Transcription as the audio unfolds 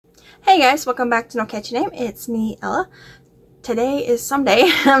Hey guys, welcome back to No Catchy Name. It's me, Ella. Today is Sunday.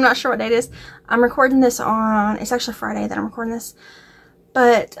 I'm not sure what day it is. I'm recording this on, it's actually Friday that I'm recording this.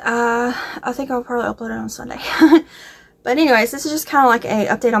 But I think I'll probably upload it on Sunday. But anyways, this is just kind of like a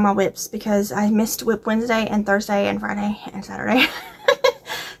update on my whips because I missed Whip Wednesday and Thursday and Friday and Saturday.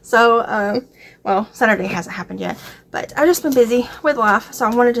 So, well, Saturday hasn't happened yet. But I've just been busy with life. So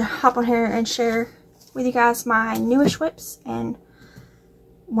I wanted to hop on here and share with you guys my newish whips and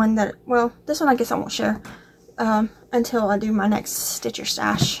one that, well, this one I guess I won't share until I do my next Stitch Your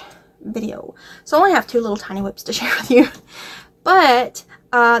Stash video. So I only have two little tiny whips to share with you, but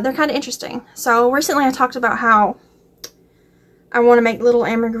they're kind of interesting. So recently I talked about how I want to make little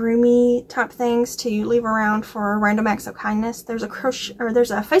amigurumi type things to leave around for random acts of kindness. There's a crochet, or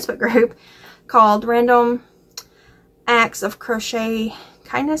there's a Facebook group called Random Acts of Crochet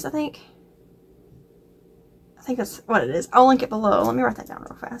Kindness, I think that's what it is. I'll link it below. Let me write that down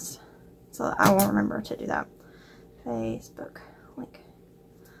real fast so that I will remember to do that. Facebook link.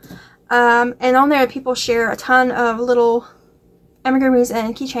 And on there, people share a ton of little amigurumis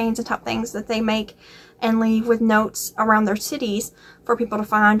and keychains and top things that they make and leave with notes around their cities for people to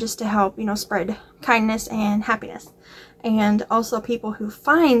find, just to help, you know, spread kindness and happiness. And also people who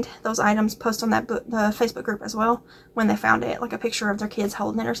find those items post on that the Facebook group as well when they found it, like a picture of their kids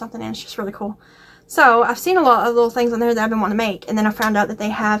holding it or something, and it's just really cool. So I've seen a lot of little things on there that I've been wanting to make, and then I found out that they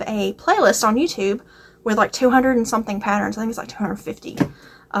have a playlist on YouTube with like 200 and something patterns. I think it's like 250.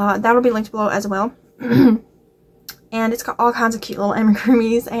 That'll be linked below as well. And it's got all kinds of cute little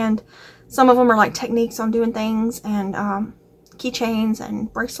amigurumis, and some of them are like techniques on doing things, and keychains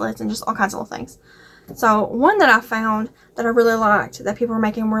and bracelets and just all kinds of little things. So one that I found that I really liked that people were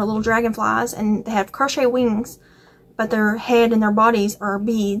making were little dragonflies, and they have crochet wings, but their head and their bodies are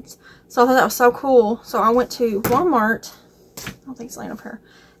beads. So I thought that was so cool. So I went to Walmart, I don't think it's laying up here,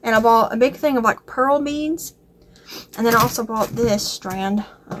 and I bought a big thing of like pearl beads. And then I also bought this strand.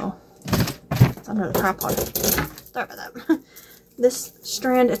 Oh, it's under the tripod. Sorry about that. This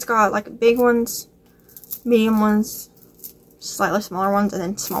strand, it's got like big ones, medium ones, slightly smaller ones, and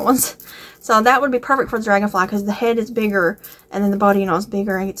then small ones. So that would be perfect for the dragonfly because the head is bigger and then the body, you know, is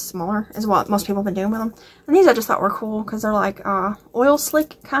bigger and gets smaller, is what most people have been doing with them. And these I just thought were cool because they're like oil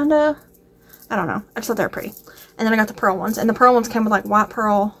slick, kind of. I don't know. I just thought they were pretty. And then I got the pearl ones. And the pearl ones came with like white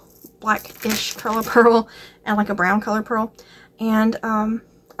pearl, blackish color pearl, and like a brown color pearl. And I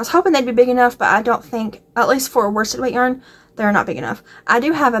was hoping they'd be big enough, but I don't think, at least for a worsted weight yarn, they're not big enough. I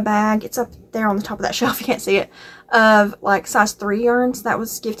do have a bag, it's up there on the top of that shelf, you can't see it, of like size 3 yarns that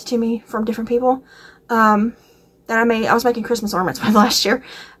was gifted to me from different people that I was making Christmas ornaments with last year.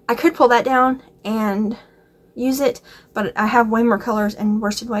 I could pull that down and use it, but I have way more colors in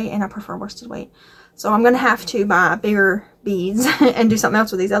worsted weight, and I prefer worsted weight. So I'm going to have to buy bigger beads and do something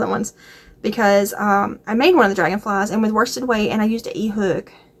else with these other ones, because I made one of the dragonflies, and with worsted weight, and I used an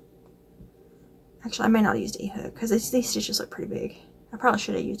E-hook. Actually, I may not have used E-hook because these stitches look pretty big. I probably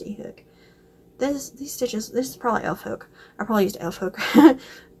should have used E-hook. These stitches, this is probably elf hook. I probably used elf hook,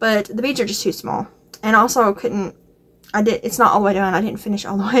 but the beads are just too small. And also it's not all the way down. I didn't finish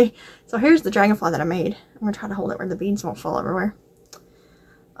all the way. So here's the dragonfly that I made. I'm gonna try to hold it where the beads won't fall everywhere.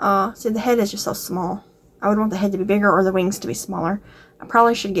 See, the head is just so small. I would want the head to be bigger or the wings to be smaller. I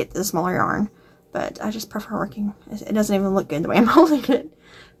probably should get the smaller yarn, but I just prefer working. It doesn't even look good the way I'm holding it.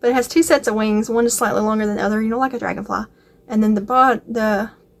 But it has 2 sets of wings. One is slightly longer than the other, you know, like a dragonfly. And then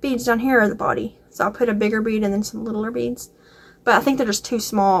the beads down here are the body. So I'll put a bigger bead and then some littler beads. But I think they're just too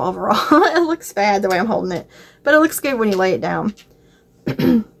small overall. It looks bad the way I'm holding it, but it looks good when you lay it down.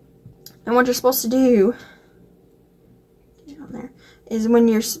 And what you're supposed to do there is when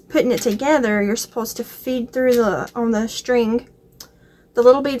you're putting it together, you're supposed to feed through on the string the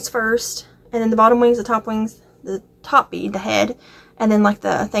little beads first, and then the bottom wings, the top wings, the top bead, the head, and then like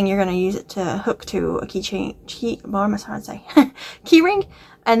the thing you're going to use it to hook to a what am I trying to say? Key ring.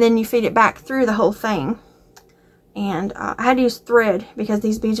 And then you feed it back through the whole thing. And I had to use thread because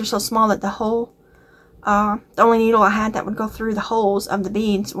these beads are so small that the only needle I had that would go through the holes of the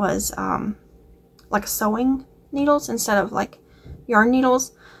beads was like sewing needles instead of like yarn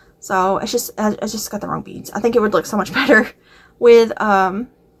needles. So I just got the wrong beads. I think it would look so much better with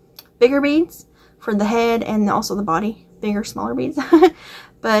bigger beads for the head and also the body. Bigger, smaller beads.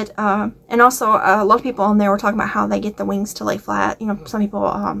 But and also a lot of people on there were talking about how they get the wings to lay flat. You know, some people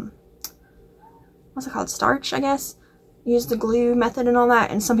what's it called, starch, I guess, use the glue method and all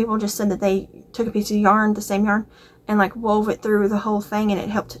that, and some people just said that they took a piece of yarn, the same yarn, and like wove it through the whole thing, and it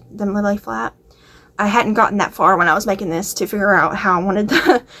helped them lay flat. I hadn't gotten that far when I was making this to figure out how I wanted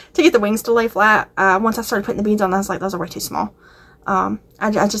to get the wings to lay flat. Once I started putting the beads on, I was like, those are way too small. I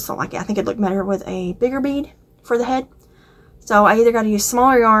just don't like it. I think it'd look better with a bigger bead for the head. So I either got to use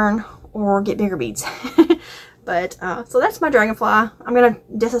smaller yarn or get bigger beads. But, so that's my dragonfly. I'm going to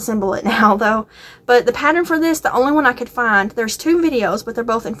disassemble it now, though. But the pattern for this, the only one I could find, there's 2 videos, but they're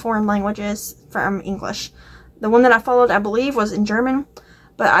both in foreign languages from English. The one that I followed, I believe, was in German.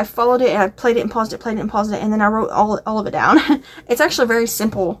 But I followed it, and I played it and paused it, played it and paused it, and then I wrote all of it down. It's actually very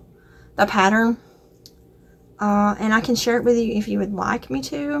simple, the pattern. And I can share it with you if you would like me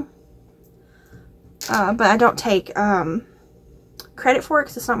to. But I don't take credit for it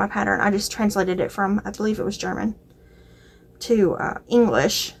because it's not my pattern. I just translated it from, I believe it was German, to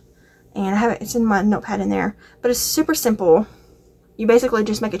English. And I have it, it's in my notepad in there. But it's super simple. You basically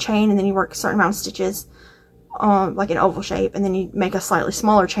just make a chain and then you work a certain amount of stitches, like an oval shape, and then you make a slightly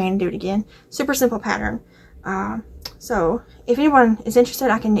smaller chain and do it again. Super simple pattern. So if anyone is interested,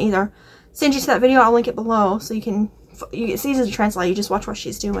 I can either send you to that video. I'll link it below so you can, it's easy to translate. You just watch what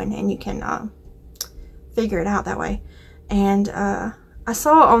she's doing and you can figure it out that way. And I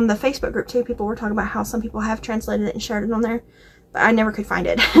saw on the Facebook group too, people were talking about how some people have translated it and shared it on there, but I never could find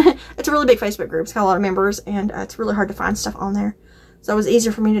it. It's a really big Facebook group. It's got a lot of members, and it's really hard to find stuff on there. So it was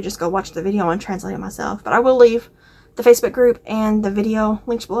easier for me to just go watch the video and translate it myself. But I will leave the Facebook group and the video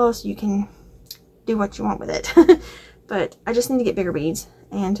links below so you can do what you want with it. But I just need to get bigger beads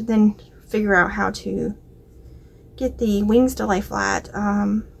and then figure out how to get the wings to lay flat.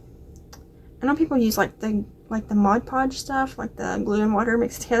 I know people use like the Mod Podge stuff, like the glue and water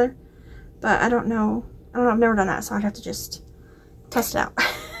mixed together, but I don't know. I've never done that, so I'd have to just test it out.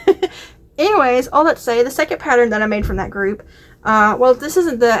 Anyways, all that to say, the second pattern that I made from that group, well, this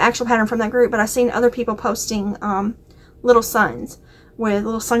isn't the actual pattern from that group, but I've seen other people posting little suns with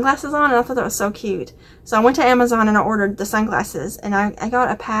little sunglasses on, and I thought that was so cute. So I went to Amazon and I ordered the sunglasses, and I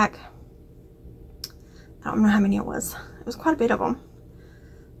got a pack. I don't know how many it was. It was quite a bit of them.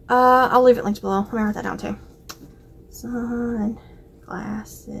 I'll leave it linked below. Let me write that down too. Sunglasses.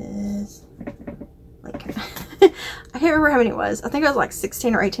 Like, I can't remember how many it was. I think it was like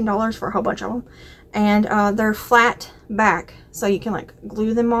 $16 or $18 for a whole bunch of them. And they're flat back, so you can like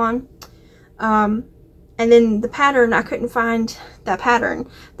glue them on. And then the pattern, I couldn't find that pattern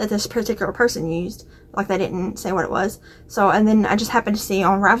that this particular person used. Like, they didn't say what it was. So, and then I just happened to see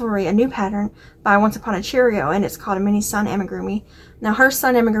on Ravelry a new pattern by Once Upon a Cheerio, and it's called a mini sun amigurumi. Now, her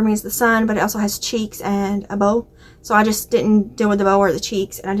sun amigurumi is the sun, but it also has cheeks and a bow. So I just didn't deal with the bow or the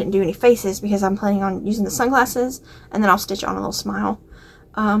cheeks, and I didn't do any faces because I'm planning on using the sunglasses, and then I'll stitch on a little smile.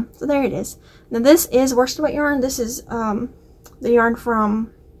 So there it is. Now, this is worsted weight yarn. This is the yarn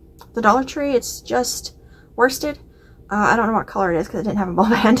from the Dollar Tree. It's just worsted. I don't know what color it is because it didn't have a ball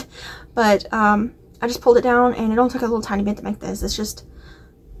band, but I just pulled it down, and it only took a little tiny bit to make this. It's just,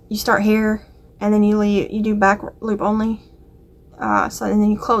 you start here, and then you do back loop only, and then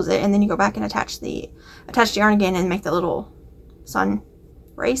you close it, and then you go back and attach the yarn again and make the little sun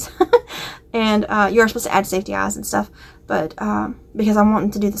rays. And you are supposed to add safety eyes and stuff, but because I'm wanting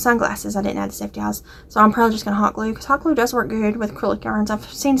to do the sunglasses, I didn't add the safety eyes. So I'm probably just going to hot glue, because hot glue does work good with acrylic yarns. I've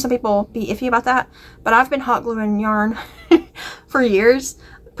seen some people be iffy about that, but I've been hot gluing yarn for years.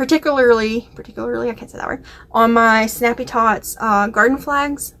 Particularly, I can't say that word, on my Snappy Tots garden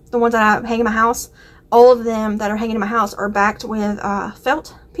flags, the ones that I hang in my house. All of them that are hanging in my house are backed with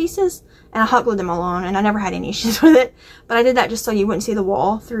felt pieces, and I hot glued them all on, and I never had any issues with it. But I did that just so you wouldn't see the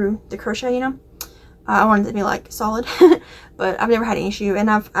wall through the crochet, you know. I wanted it to be like solid, but I've never had any issue. And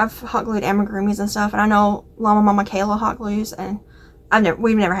I've hot glued amigurumis and stuff, and I know Llama Mama Kayla hot glues, and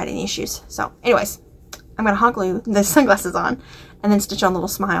we've never had any issues. So, anyways, I'm gonna hot glue the sunglasses on, and then stitch on little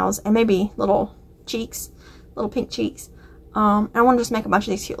smiles and maybe little cheeks, little pink cheeks. I want to just make a bunch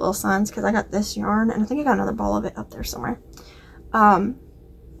of these cute little suns because I got this yarn, and I think I got another ball of it up there somewhere.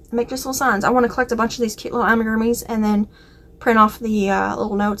 Make just little suns. I want to collect a bunch of these cute little amigurumis and then print off the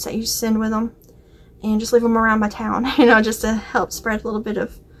little notes that you send with them, and just leave them around my town, you know, just to help spread a little bit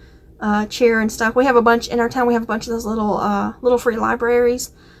of cheer and stuff. We have a bunch in our town. We have a bunch of those little free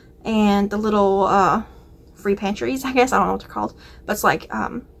libraries and the little free pantries, I guess. I don't know what they're called, but it's like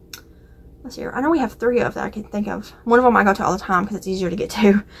let's see here. I know we have 3 of that I can think of. One of them I go to all the time because it's easier to get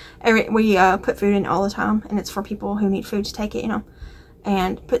to. We put food in all the time, and it's for people who need food to take it, you know.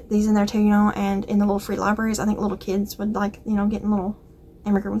 And put these in there too, you know. And in the little free libraries, I think little kids would like, you know, getting little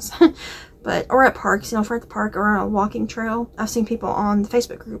amigurumis. But, or at parks, you know, if we're at the park or on a walking trail. I've seen people on the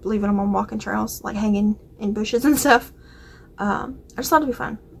Facebook group leaving them on walking trails, like hanging in bushes and stuff. I just thought it'd be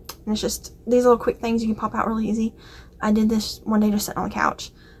fun. And it's just these little quick things you can pop out really easy. I did this one day just sitting on the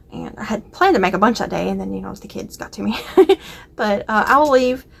couch, And I had planned to make a bunch that day, and then, you know, the kids got to me. But I will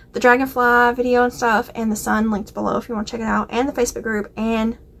leave the dragonfly video and stuff and the sun linked below if you want to check it out, and the Facebook group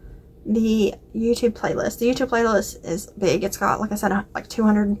and the YouTube playlist. The YouTube playlist is big. It's got, like I said, like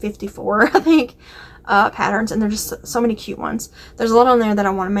 254, I think, patterns, and there's just so many cute ones. There's a lot on there that I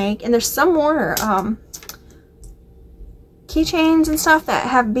want to make, and there's some more keychains and stuff that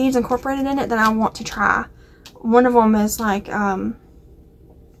have beads incorporated in it that I want to try. One of them is like a,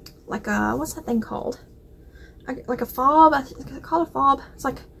 what's that thing called? Like a fob. I think it's called a fob. It's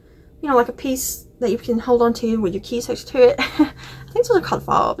like, you know, like a piece that you can hold on to with your keys hooked to it. I think those are called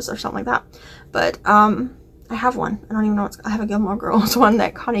fobs or something like that. But I have one. I don't even know I have a Gilmore Girls one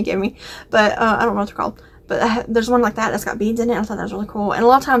that Connie gave me, but I don't know what they're called. But there's one like that that's got beads in it. I thought that was really cool. And a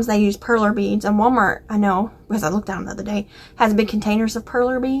lot of times they use perler beads. And Walmart, I know, because I looked at them the other day, has big containers of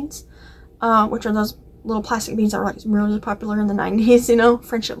perler beads, which are those little plastic beads that were like really popular in the 90s, you know,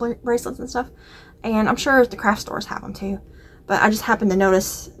 friendship bracelets and stuff. And I'm sure the craft stores have them too. But I just happened to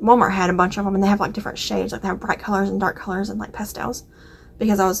notice Walmart had a bunch of them, and they have like different shades. Like they have bright colors and dark colors and like pastels,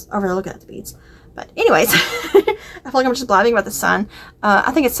 because I was over there looking at the beads. But anyways, I feel like I'm just blabbing about the sun.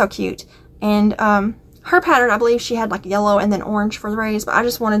 I think it's so cute. And her pattern, I believe she had like yellow and then orange for the rays, but I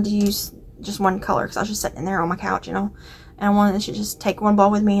just wanted to use just one color because I was just sitting in there on my couch, you know. And I wanted to just take one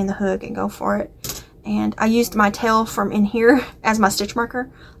ball with me in the hook and go for it. And I used my tail from in here as my stitch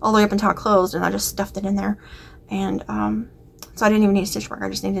marker all the way up until it closed, and I just stuffed it in there. And so I didn't even need a stitch marker. I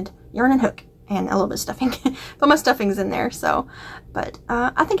just needed yarn and hook and a little bit of stuffing. But my stuffing's in there, so. But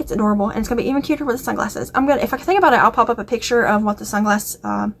I think it's adorable, and it's going to be even cuter with the sunglasses. If I can think about it, I'll pop up a picture of what the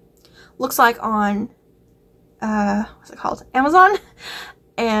sunglass looks like on, what's it called? Amazon.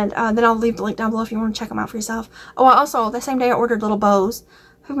 And then I'll leave the link down below if you want to check them out for yourself. Oh, I also, the same day I ordered little bows.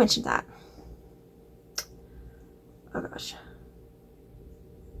 Who mentioned that? Oh gosh.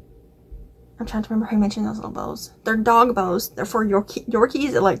 I'm trying to remember who mentioned those little bows. They're dog bows. They're for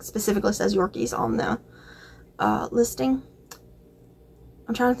Yorkies. It like specifically says Yorkies on the listing.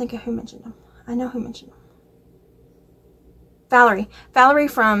 I'm trying to think of who mentioned them. I know who mentioned them. Valerie. Valerie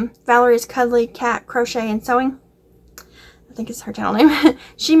from Valerie's Cuddly Cat Crochet and Sewing. I think it's her channel name.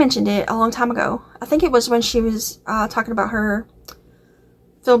 She mentioned it a long time ago. I think it was when she was talking about her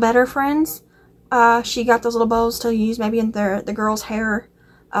Feel Better friends. She got those little bows to use maybe in the girls' hair.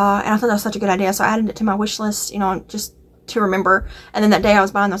 And I thought that was such a good idea, so I added it to my wish list, you know, just to remember. And then that day I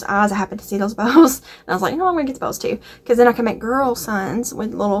was buying those eyes, I happened to see those bows, and I was like, you know, I'm gonna get the bows too, because then I can make girl suns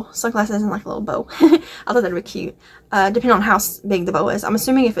with little sunglasses and like a little bow. I thought that'd be cute, depending on how big the bow is. I'm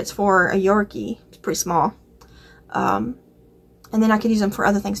assuming if it's for a Yorkie, it's pretty small. And then I could use them for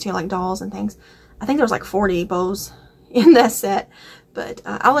other things too, like dolls and things. I think there was like 40 bows in that set, but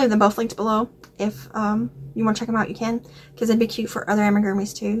I'll leave them both linked below. If you want to check them out, you can, because it'd be cute for other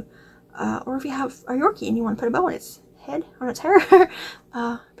amigurumis too. Or if you have a Yorkie and you want to put a bow on its head, on its hair.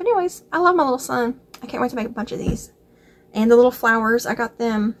 But anyways, I love my little sun. I can't wait to make a bunch of these. And the little flowers, I got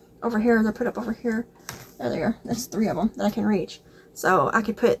them over here. They're put up over here. There they are. There's 3 of them that I can reach. So I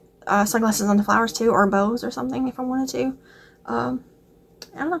could put sunglasses on the flowers too, or bows or something if I wanted to. I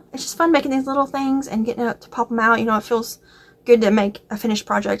don't know. It's just fun making these little things and getting it to pop them out. You know, it feels good to make a finished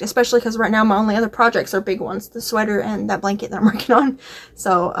project, especially because right now my only other projects are big ones, the sweater and that blanket that I'm working on.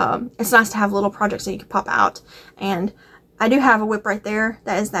 So it's nice to have little projects that you can pop out. And I do have a whip right there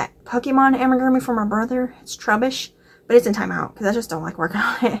that is that Pokemon amigurumi for my brother. It's Trubbish, but it's in timeout because I just don't like working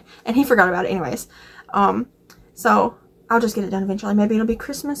on it, and he forgot about it anyways. So I'll just get it done eventually. Maybe it'll be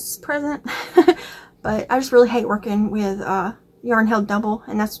Christmas present. But I just really hate working with yarn held double,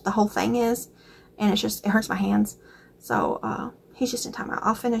 and that's what the whole thing is, and it hurts my hands. So he's just in timeout.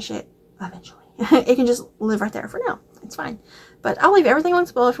 I'll finish it eventually. It can just live right there for now. It's fine. But I'll leave everything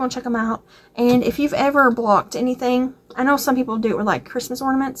links below if you want to check them out. And if you've ever blocked anything, I know some people do it with like Christmas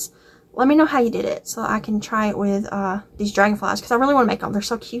ornaments. Let me know how you did it so I can try it with these dragonflies, because I really want to make them. They're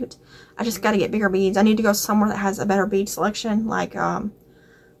so cute. I just got to get bigger beads. I need to go somewhere that has a better bead selection, like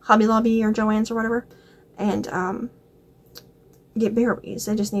Hobby Lobby or Joann's or whatever, and get bigger beads.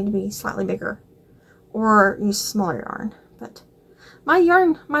 They just need to be slightly bigger, or use smaller yarn. But my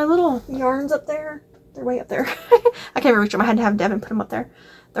little yarns up there, they're way up there. I can't even reach them. I had to have Devin put them up there.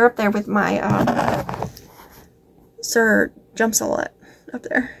 They're up there with my Sir Jumps-a-Lot up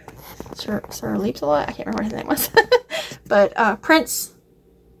there. Sir Leaps-a-Lot. I can't remember what his name was. But Prince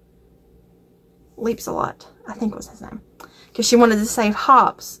Leaps-a-Lot, I think was his name. Because she wanted to save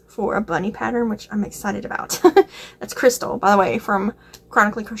hops for a bunny pattern, which I'm excited about. That's Crystal, by the way, from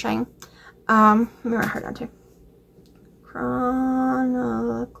Chronically Crocheting. Let me write her down too. Chronically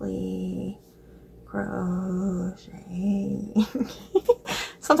Crocheting.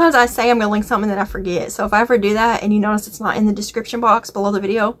 So Sometimes I say I'm going to link something that I forget. So if I ever do that and you notice it's not in the description box below the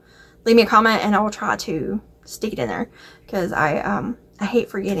video, leave me a comment and I will try to stick it in there. Because I hate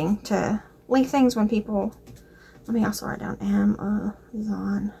forgetting to link things when people... Let me also write down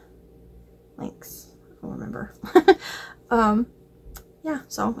Amazon links. I'll remember. Yeah,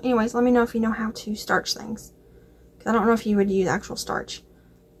 so anyways, let me know if you know how to starch things. Because I don't know if you would use actual starch.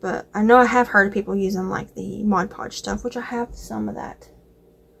 But I know I have heard of people using like the Mod Podge stuff, which I have some of that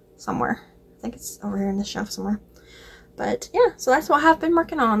somewhere. I think it's over here in the shelf somewhere. But yeah, so that's what I've been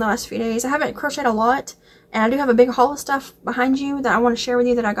working on the last few days. I haven't crocheted a lot, and I do have a big haul of stuff behind you that I want to share with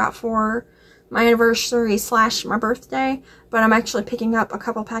you that I got for my anniversary / my birthday. But I'm actually picking up a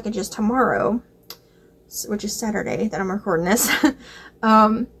couple packages tomorrow, which is Saturday that I'm recording this.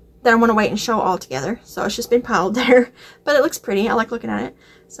 That I want to wait and show all together. So it's just been piled there, but it looks pretty. I like looking at it.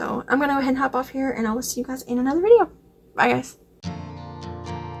 So I'm going to go ahead and hop off here, and I will see you guys in another video. Bye, guys.